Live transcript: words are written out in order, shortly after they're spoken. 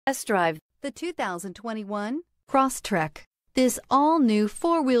Test drive the 2021 Crosstrek. This all-new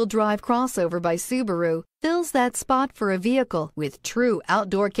four-wheel drive crossover by Subaru fills that spot for a vehicle with true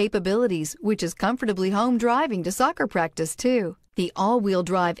outdoor capabilities, which is comfortably home driving to soccer practice too. The all-wheel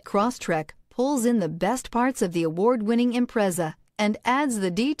drive Crosstrek pulls in the best parts of the award-winning Impreza and adds the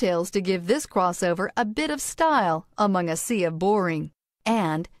details to give this crossover a bit of style among a sea of boring.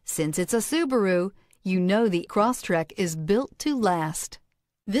 And since it's a Subaru, you know the Crosstrek is built to last.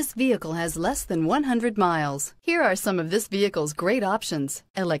 This vehicle has less than 100 miles. Here are some of this vehicle's great options: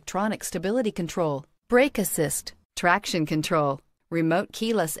 electronic stability control, brake assist, traction control, remote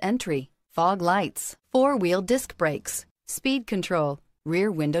keyless entry, fog lights, four-wheel disc brakes, speed control,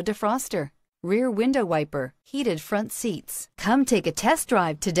 rear window defroster, rear window wiper, heated front seats. Come take a test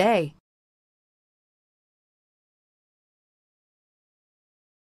drive today.